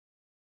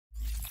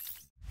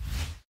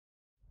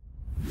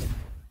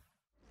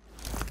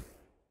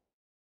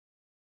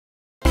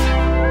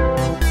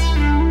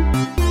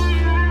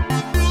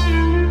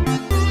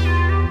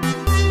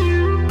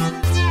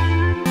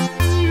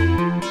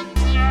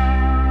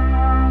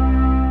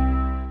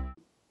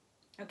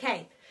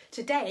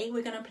Today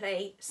we're going to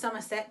play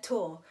Somerset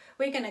Tour.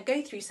 We're going to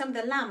go through some of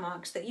the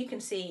landmarks that you can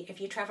see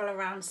if you travel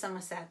around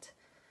Somerset.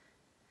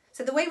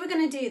 So the way we're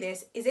going to do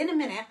this is in a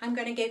minute I'm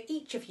going to give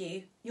each of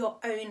you your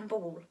own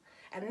ball,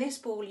 and this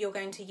ball you're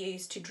going to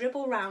use to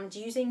dribble around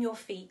using your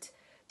feet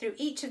through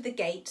each of the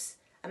gates,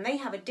 and they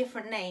have a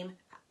different name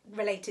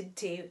related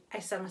to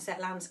a Somerset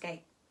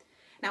landscape.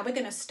 Now we're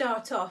going to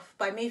start off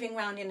by moving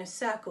around in a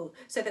circle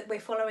so that we're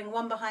following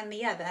one behind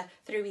the other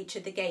through each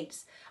of the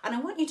gates. And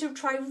I want you to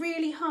try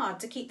really hard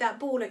to keep that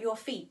ball at your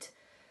feet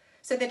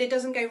so that it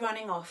doesn't go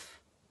running off.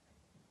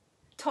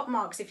 Top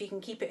marks if you can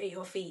keep it at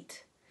your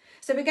feet.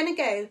 So we're going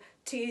to go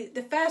to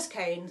the first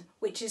cone,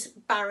 which is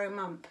Barrow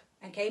Mump.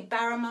 Okay,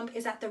 Barrow Mump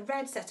is at the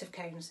red set of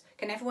cones.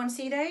 Can everyone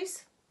see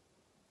those?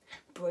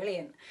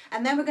 Brilliant.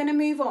 And then we're going to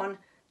move on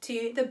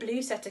to the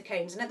blue set of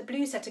cones. And at the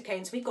blue set of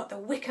cones, we've got the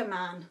Wicker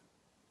Man.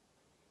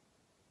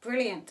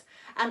 Brilliant.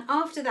 And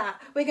after that,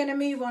 we're going to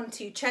move on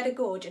to Cheddar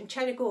Gorge, and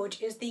Cheddar Gorge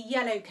is the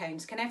yellow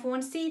cones. Can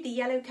everyone see the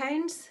yellow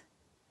cones?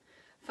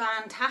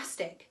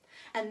 Fantastic.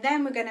 And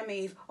then we're going to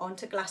move on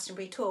to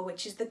Glastonbury Tor,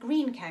 which is the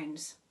green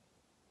cones.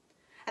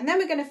 And then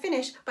we're going to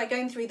finish by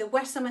going through the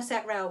West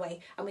Somerset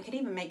Railway, and we could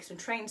even make some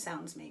train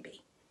sounds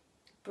maybe.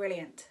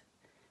 Brilliant.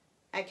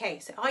 Okay,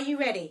 so are you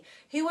ready?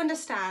 Who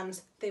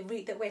understands the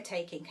route that we're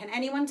taking? Can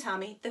anyone tell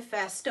me the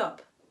first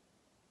stop?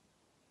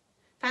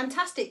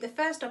 Fantastic, the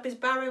first stop is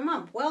Barrow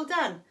Mump, well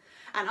done.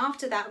 And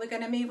after that we're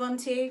going to move on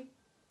to,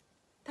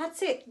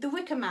 that's it, the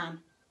Wicker Man.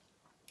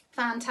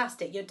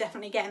 Fantastic, you're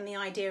definitely getting the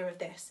idea of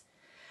this.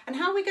 And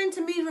how are we going to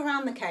move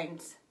around the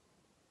cones?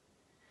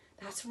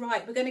 That's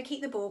right, we're going to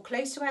keep the ball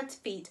close to our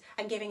feet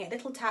and giving it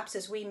little taps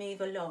as we move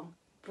along.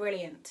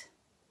 Brilliant.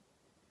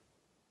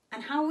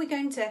 And how are we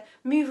going to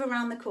move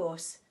around the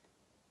course?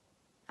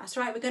 That's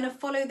right, we're going to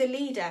follow the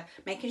leader,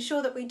 making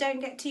sure that we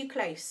don't get too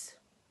close.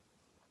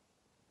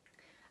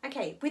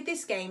 Okay, with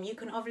this game you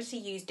can obviously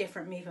use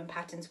different movement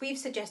patterns. We've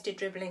suggested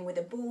dribbling with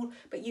a ball,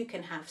 but you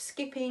can have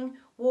skipping,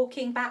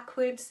 walking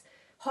backwards,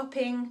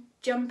 hopping,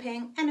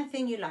 jumping,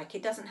 anything you like.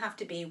 It doesn't have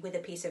to be with a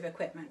piece of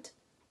equipment.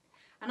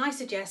 And I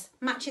suggest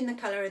matching the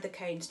colour of the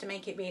cones to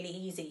make it really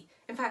easy.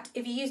 In fact,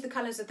 if you use the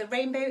colours of the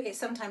rainbow, it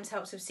sometimes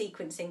helps with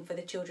sequencing for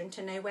the children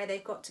to know where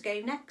they've got to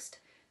go next.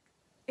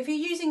 If you're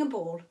using a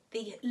ball,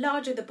 the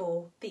larger the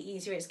ball, the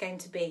easier it's going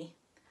to be.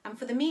 And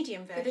for the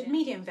medium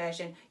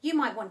version, you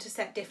might want to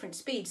set different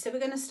speeds. So we're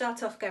going to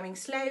start off going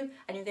slow,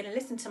 and you're going to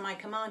listen to my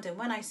command, and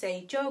when I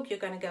say jog, you're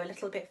going to go a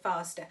little bit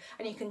faster,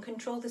 and you can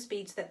control the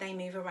speeds that they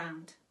move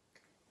around.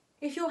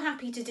 If you're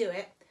happy to do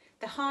it,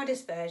 the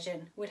hardest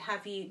version would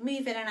have you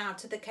move in and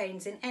out of the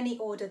cones in any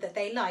order that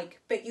they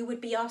like, but you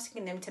would be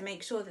asking them to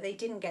make sure that they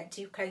didn't get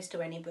too close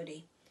to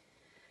anybody.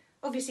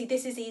 Obviously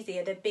this is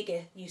easier the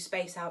bigger you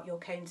space out your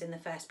cones in the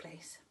first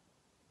place.